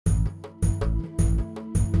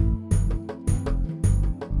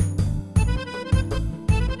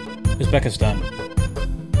Uzbekistan,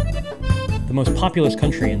 the most populous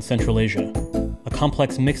country in Central Asia, a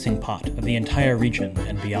complex mixing pot of the entire region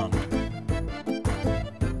and beyond.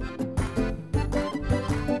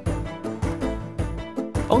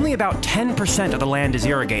 Only about 10% of the land is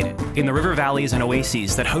irrigated in the river valleys and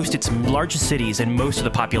oases that host its largest cities and most of the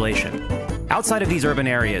population. Outside of these urban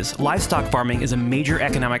areas, livestock farming is a major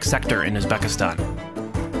economic sector in Uzbekistan.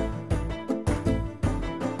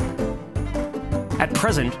 At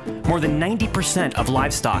present, more than 90% of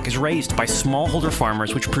livestock is raised by smallholder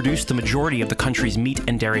farmers, which produce the majority of the country's meat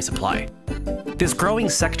and dairy supply. This growing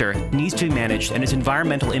sector needs to be managed and its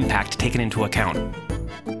environmental impact taken into account.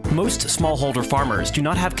 Most smallholder farmers do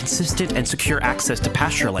not have consistent and secure access to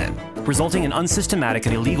pasture land, resulting in unsystematic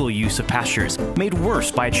and illegal use of pastures, made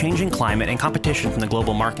worse by a changing climate and competition from the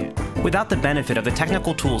global market, without the benefit of the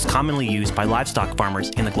technical tools commonly used by livestock farmers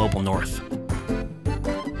in the global north.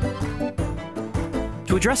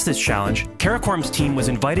 To address this challenge, Karakoram's team was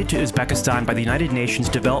invited to Uzbekistan by the United Nations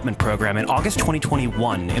Development Program in August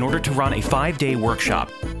 2021 in order to run a 5-day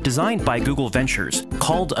workshop designed by Google Ventures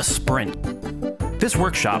called a Sprint. This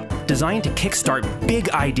workshop, designed to kickstart big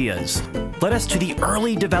ideas, led us to the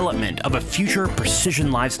early development of a future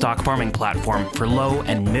precision livestock farming platform for low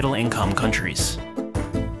and middle-income countries.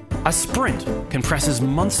 A sprint compresses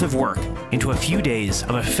months of work into a few days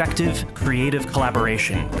of effective, creative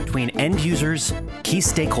collaboration between end users, key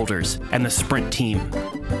stakeholders, and the sprint team.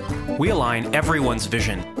 We align everyone's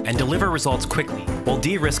vision and deliver results quickly while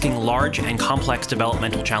de-risking large and complex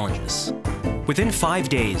developmental challenges. Within 5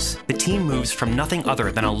 days, the team moves from nothing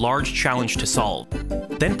other than a large challenge to solve,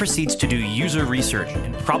 then proceeds to do user research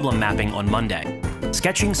and problem mapping on Monday,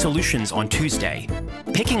 sketching solutions on Tuesday,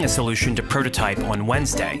 picking a solution to prototype on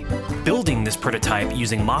Wednesday, building this prototype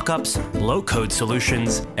using mock-ups, low-code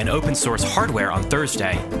solutions, and open-source hardware on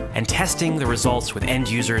Thursday, and testing the results with end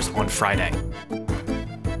users on Friday.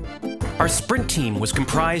 Our sprint team was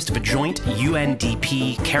comprised of a joint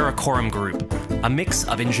UNDP Karakoram group, a mix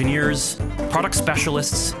of engineers, product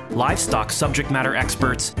specialists, livestock subject matter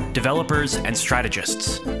experts, developers, and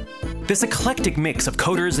strategists. This eclectic mix of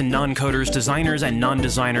coders and non-coders, designers and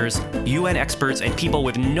non-designers, UN experts, and people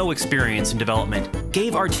with no experience in development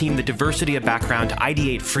gave our team the diversity of background to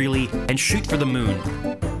ideate freely and shoot for the moon.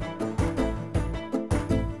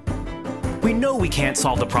 We know we can't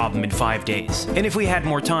solve the problem in 5 days, and if we had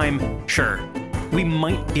more time, sure, we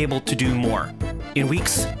might be able to do more. In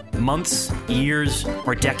weeks, months, years,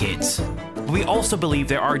 or decades. But we also believe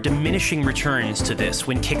there are diminishing returns to this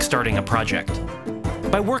when kickstarting a project.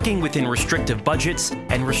 By working within restrictive budgets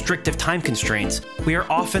and restrictive time constraints, we are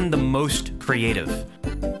often the most creative.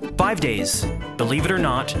 5 days, believe it or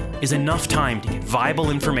not, is enough time to get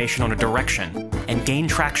viable information on a direction and gain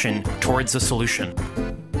traction towards a solution.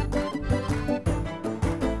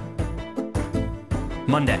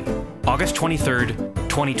 Monday, August 23rd,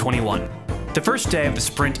 2021. The first day of the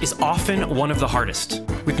sprint is often one of the hardest,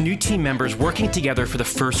 with new team members working together for the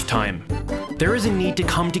first time. There is a need to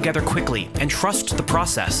come together quickly and trust the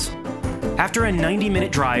process. After a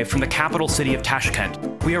 90-minute drive from the capital city of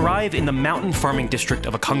Tashkent, we arrive in the mountain farming district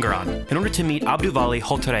of Karakoram in order to meet Abduvali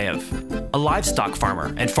Holtareyev, a livestock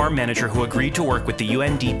farmer and farm manager who agreed to work with the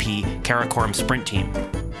UNDP Karakoram sprint team.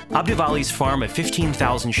 Abduvali's farm of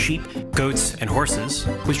 15,000 sheep, goats, and horses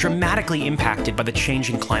was dramatically impacted by the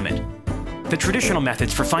changing climate. The traditional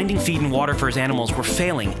methods for finding feed and water for his animals were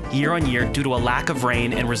failing year on year due to a lack of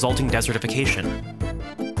rain and resulting desertification.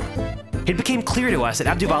 It became clear to us that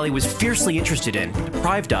Abduvali was fiercely interested in,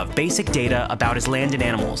 deprived of, basic data about his land and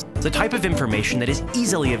animals, the type of information that is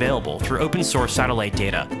easily available through open-source satellite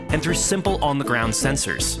data and through simple on-the-ground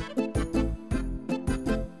sensors.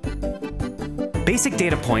 Basic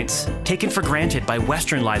data points, taken for granted by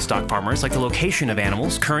Western livestock farmers like the location of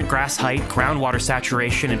animals, current grass height, groundwater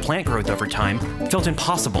saturation, and plant growth over time, felt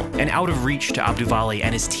impossible and out of reach to Abduvali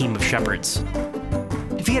and his team of shepherds.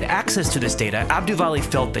 If he had access to this data, Abduvali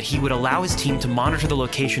felt that he would allow his team to monitor the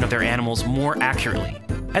location of their animals more accurately,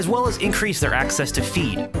 as well as increase their access to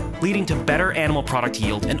feed, leading to better animal product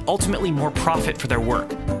yield and ultimately more profit for their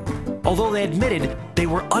work. Although they admitted they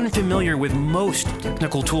were unfamiliar with most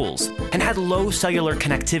technical tools and had low cellular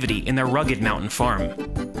connectivity in their rugged mountain farm.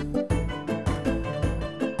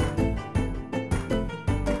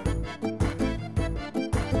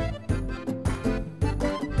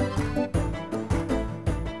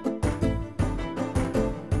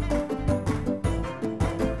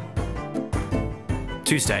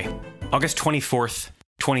 Tuesday, August 24th,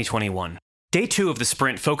 2021. Day 2 of the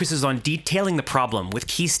sprint focuses on detailing the problem with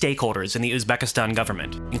key stakeholders in the Uzbekistan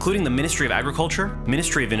government, including the Ministry of Agriculture,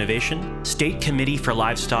 Ministry of Innovation, State Committee for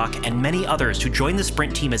Livestock, and many others who joined the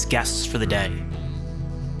sprint team as guests for the day.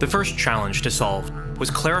 The first challenge to solve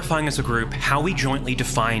was clarifying as a group how we jointly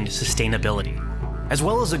defined sustainability, as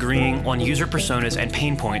well as agreeing on user personas and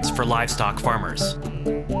pain points for livestock farmers.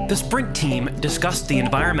 The sprint team discussed the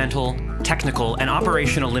environmental, technical, and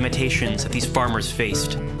operational limitations that these farmers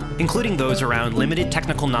faced, including those around limited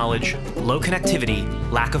technical knowledge, low connectivity,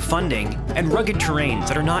 lack of funding, and rugged terrains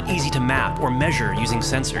that are not easy to map or measure using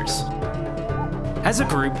sensors. As a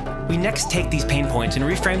group, we next take these pain points and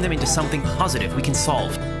reframe them into something positive we can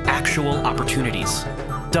solve, actual opportunities.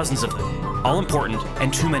 Dozens of them, all important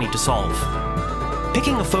and too many to solve.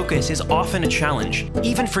 Picking a focus is often a challenge,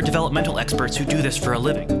 even for developmental experts who do this for a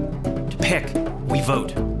living. To pick, we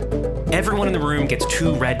vote. Everyone in the room gets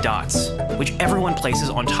 2 red dots, which everyone places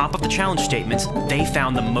on top of the challenge statements they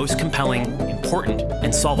found the most compelling, important,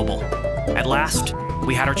 and solvable. At last,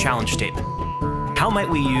 we had our challenge statement. How might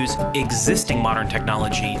we use existing modern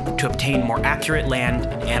technology to obtain more accurate land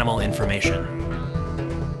and animal information?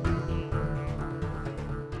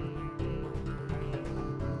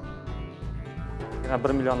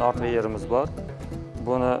 $1 million ortiq yerimiz bor.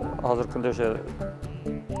 Buni hozirgi kunda o'sha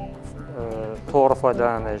to'g'ri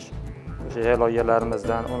foydalanish, o'sha yaylov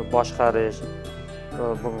yerlarimizdan uni boshqarish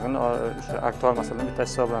bugun o'sha aktual masalalardan bittasi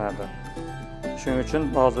hisoblanadi. Shuning uchun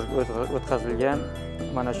hozir o'tkazilgan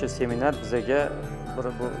mana shu seminar bizga bir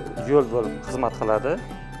yo'l bo'lib xizmat qiladi.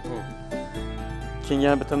 Keyin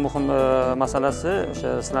yana bitta muhim masalasi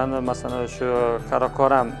o'sha sizlarni masalan shu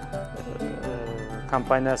Karakoram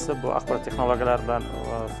kompaniyasi bu axborot texnologiyalaridan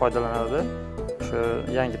foydalanadi. Shu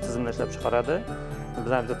yangi tizimni ishlab chiqaradi.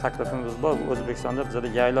 Bizning bitta taklifimiz bor. O'zbekistonda bizda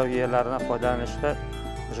yaylov yerlaridan foydalanishda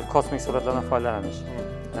o'sha kosmik suratlardan foydalanish,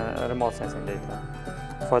 remote sensing data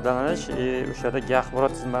foydalanish, o'sha yerda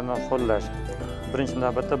axborot tizimlaridan qo'llash. Birinchi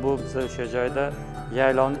navbatda bu biz o'sha joyda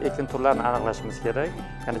yaylovning ekin turlarini aniqlashimiz kerak.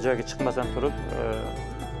 Ya'ni joyga chiqmasdan turib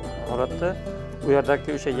holatda u yerdagi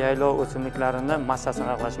o'sha yaylov o'simliklarini massasini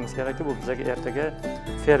aniqlashimiz kerakki, bu bizga ertaga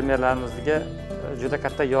fermerlarimizga juda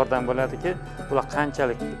katta yordam bo'ladiki, ular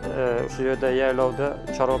qanchalik o'sha joyda yaylovda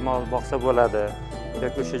chorva mol boqsa bo'ladi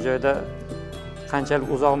yoki o'sha joyda qanchalik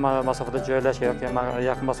uzoq masofada joylashgan yoki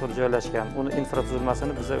yaqin masofada joylashgan, uni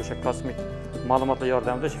infratuzilmasini biz o'sha kosmik ma'lumotlar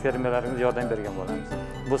yordamida o'sha fermerlarimizga yordam bergan bo'lamiz.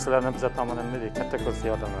 Bu sizlarning biz tomonidan katta kursi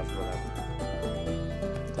yordamlaringiz bo'ladi.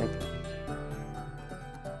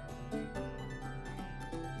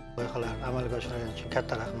 Loyihalarni amalga oshirgan uchun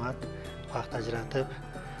katta rahmat. Vaqt ajratib,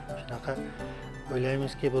 shunaqa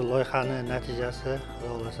o'ylaymizki, bu loyihani natijasi Xudo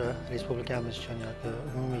xolasa respublikamiz uchun yoki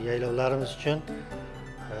umumiy yaylovlarimiz uchun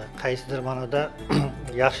qaysidir ma'noda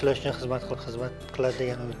yaxshilash uchun xizmat qiladi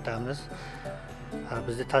degan umiddamiz.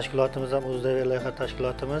 Bizning tashkilotimiz ham UNDP loyiha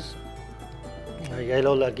tashkilotimiz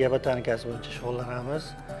yaylovlar geobotanikasi bo'yicha shug'ullanamiz.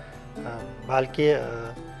 Balki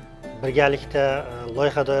birgalikda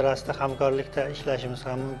loyiha doirasida hamkorlikda ishlashimiz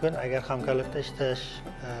ham mumkin. Agar hamkorlikda ishlash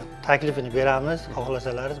taklifini beramiz,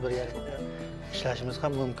 xohlasalaringiz birgalikda ishlashimiz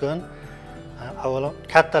ham mumkin. Avvalo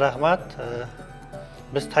katta rahmat.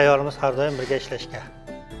 Biz tayyormiz har doim birga ishlashga.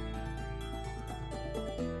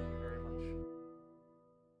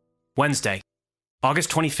 Wednesday, August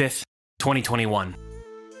 25th, 2021.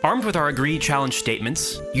 Armed with our agreed challenge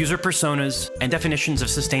statements, user personas, and definitions of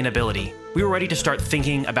sustainability, we were ready to start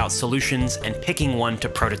thinking about solutions and picking one to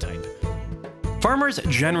prototype. Farmers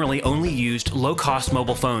generally only used low-cost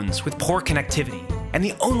mobile phones with poor connectivity, and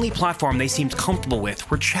the only platform they seemed comfortable with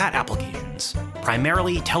were chat applications,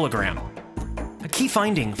 primarily Telegram. A key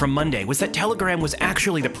finding from Monday was that Telegram was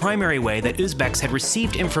actually the primary way that Uzbeks had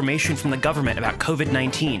received information from the government about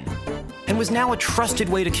COVID-19, and was now a trusted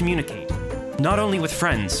way to communicate, not only with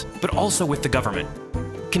friends, but also with the government.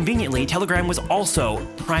 Conveniently, Telegram was also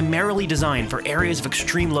primarily designed for areas of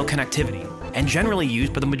extreme low connectivity, and generally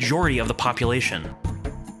used by the majority of the population.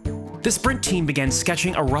 The sprint team began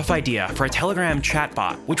sketching a rough idea for a Telegram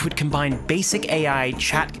chatbot which would combine basic AI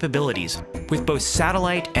chat capabilities with both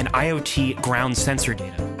satellite and IoT ground sensor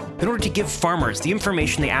data in order to give farmers the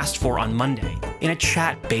information they asked for on Monday in a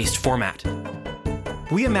chat-based format.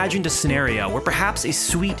 We imagined a scenario where perhaps a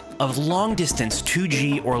suite of long-distance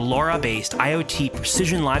 2G or LoRa-based IoT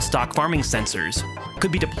precision livestock farming sensors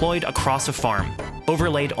could be deployed across a farm,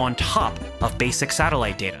 overlaid on top of basic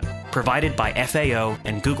satellite data provided by FAO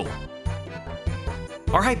and Google.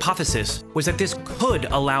 Our hypothesis was that this could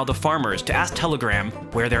allow the farmers to ask Telegram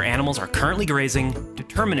where their animals are currently grazing,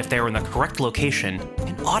 determine if they are in the correct location,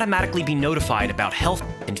 and automatically be notified about health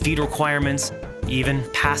and feed requirements, even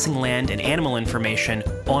passing land and animal information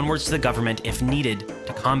onwards to the government if needed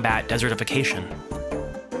to combat desertification.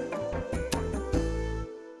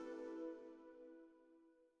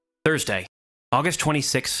 Thursday, August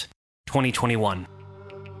 26, 2021.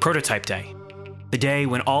 Prototype Day. The day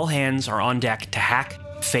when all hands are on deck to hack,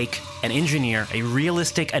 fake, and engineer a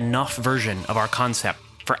realistic enough version of our concept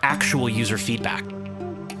for actual user feedback.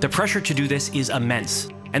 The pressure to do this is immense,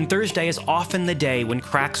 and Thursday is often the day when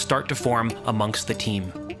cracks start to form amongst the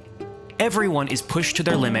team. Everyone is pushed to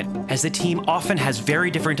their limit, as the team often has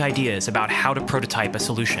very different ideas about how to prototype a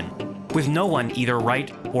solution, with no one either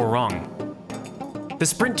right or wrong. The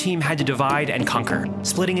sprint team had to divide and conquer,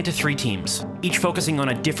 splitting into 3 teams, each focusing on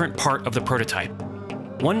a different part of the prototype.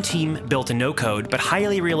 One team built a no-code but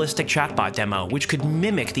highly realistic chatbot demo which could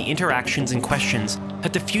mimic the interactions and questions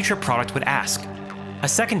that the future product would ask. A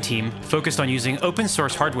second team focused on using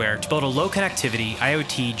open-source hardware to build a low-connectivity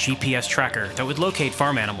IoT GPS tracker that would locate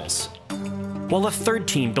farm animals. While a third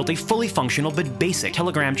team built a fully functional but basic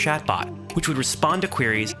Telegram chatbot, which would respond to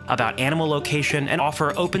queries about animal location and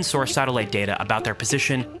offer open-source satellite data about their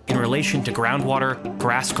position in relation to groundwater,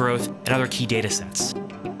 grass growth, and other key datasets.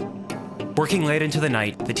 Working late into the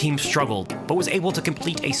night, the team struggled, but was able to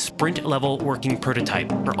complete a sprint-level working prototype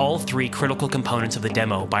for all 3 critical components of the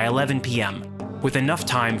demo by 11 p.m., with enough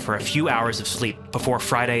time for a few hours of sleep before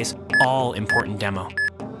Friday's all-important demo.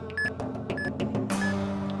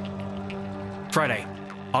 Friday,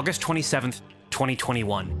 August 27th,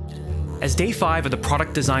 2021. As day 5 of the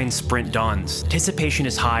product design sprint dawns, anticipation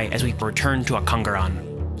is high as we return to a Karakoram.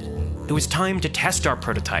 It was time to test our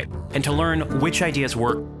prototype and to learn which ideas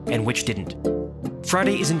worked and which didn't.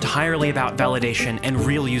 Friday is entirely about validation and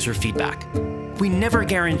real user feedback. We never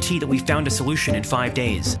guarantee that we found a solution in 5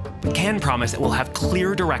 days, but can promise that we'll have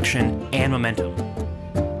clear direction and momentum.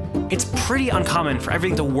 It's pretty uncommon for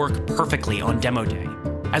everything to work perfectly on demo day,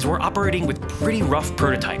 as we're operating with pretty rough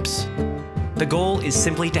prototypes. The goal is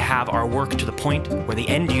simply to have our work to the point where the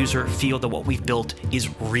end user feel that what we've built is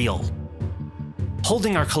real.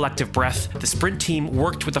 Holding our collective breath, the sprint team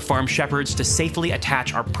worked with the farm shepherds to safely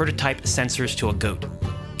attach our prototype sensors to a goat,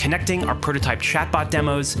 connecting our prototype chatbot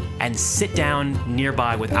demos, and sit down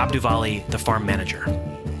nearby with Abduvali, the farm manager.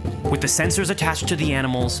 With the sensors attached to the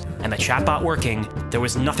animals and the chatbot working, there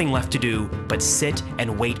was nothing left to do but sit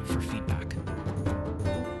and wait for feedback.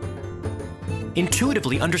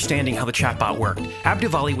 Intuitively understanding how the chatbot worked,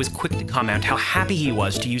 Abduvali was quick to comment how happy he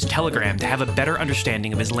was to use Telegram to have a better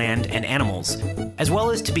understanding of his land and animals, as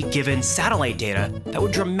well as to be given satellite data that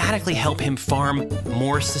would dramatically help him farm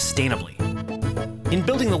more sustainably. In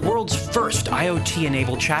building the world's first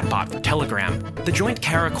IoT-enabled chatbot for Telegram, the joint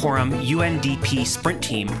Karakoram UNDP sprint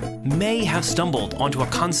team may have stumbled onto a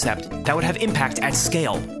concept that would have impact at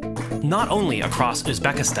scale, not only across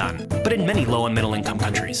Uzbekistan, but in many low and middle-income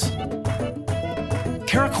countries.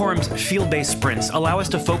 Karakoram's field-based sprints allow us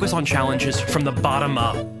to focus on challenges from the bottom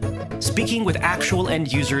up, speaking with actual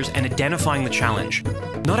end users and identifying the challenge,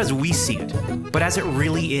 not as we see it, but as it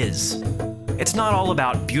really is. It's not all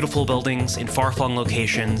about beautiful buildings in far-flung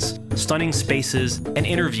locations, stunning spaces, and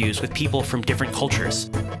interviews with people from different cultures.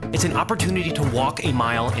 It's an opportunity to walk a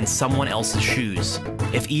mile in someone else's shoes,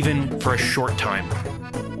 if even for a short time.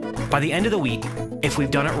 By the end of the week, if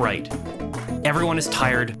we've done it right, everyone is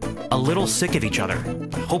tired, a little sick of each other,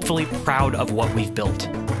 hopefully proud of what we've built.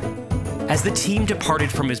 As the team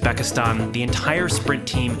departed from Uzbekistan, the entire sprint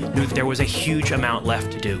team knew that there was a huge amount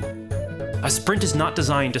left to do. A sprint is not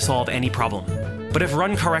designed to solve any problem, but if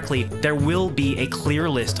run correctly, there will be a clear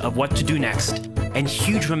list of what to do next and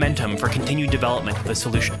huge momentum for continued development of the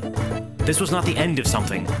solution. This was not the end of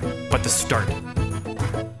something, but the start.